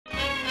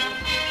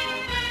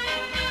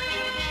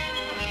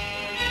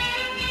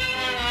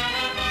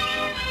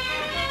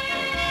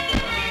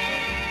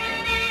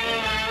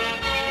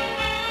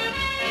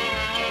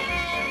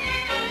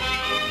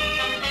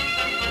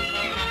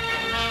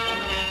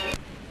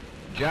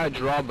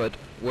Judge Robert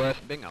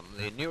Worth Bingham,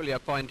 the newly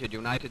appointed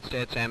United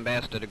States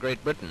Ambassador to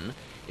Great Britain,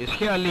 is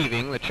here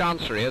leaving the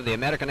Chancery of the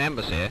American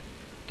Embassy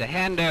to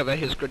hand over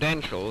his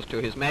credentials to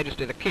His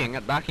Majesty the King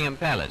at Buckingham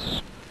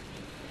Palace.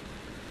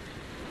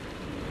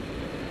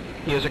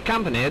 He is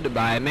accompanied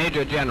by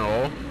Major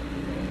General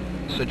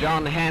Sir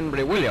John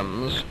Hanbury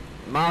Williams,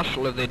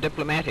 Marshal of the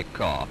Diplomatic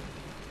Corps.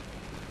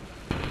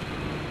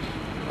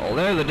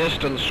 Although the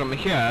distance from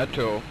here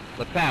to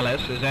the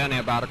palace is only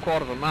about a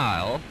quarter of a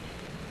mile,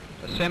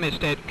 a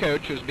semi-state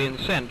coach has been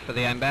sent for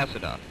the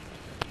ambassador.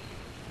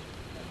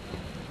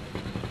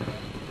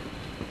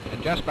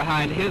 And just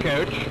behind his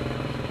coach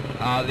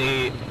are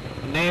the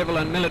naval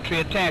and military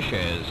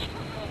attaches.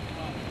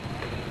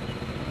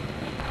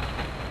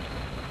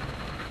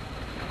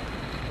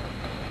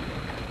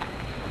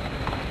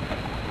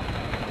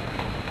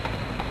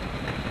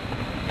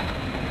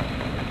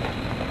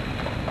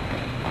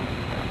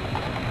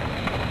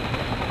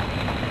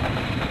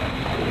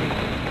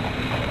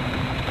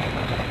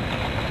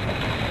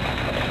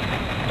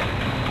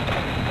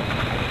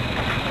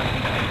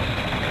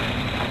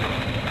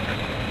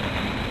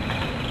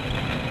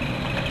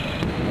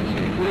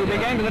 They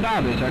came to the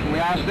Derby, sir. Can we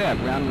ask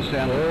them? We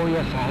understand. Oh,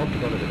 yes, I hope to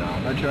go to the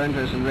Derby. That's your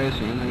interest in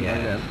racing and things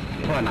like that.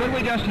 Yes. Could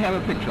we just have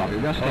a picture of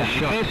you? Just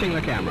sure. facing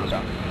the camera,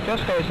 sir.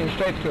 Just facing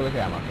straight through the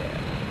camera.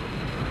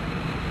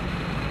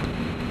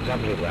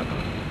 Doubly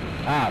welcome.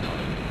 Ah,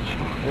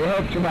 we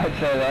hoped you might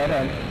say that,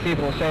 and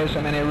people say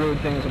so many rude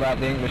things about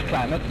the English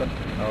climate, but...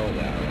 Oh,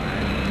 well,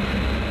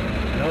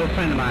 an old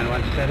friend of mine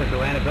once said if there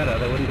were any better,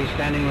 there wouldn't be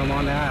standing room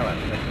on the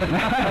island.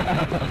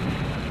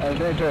 That's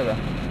very true,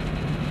 though.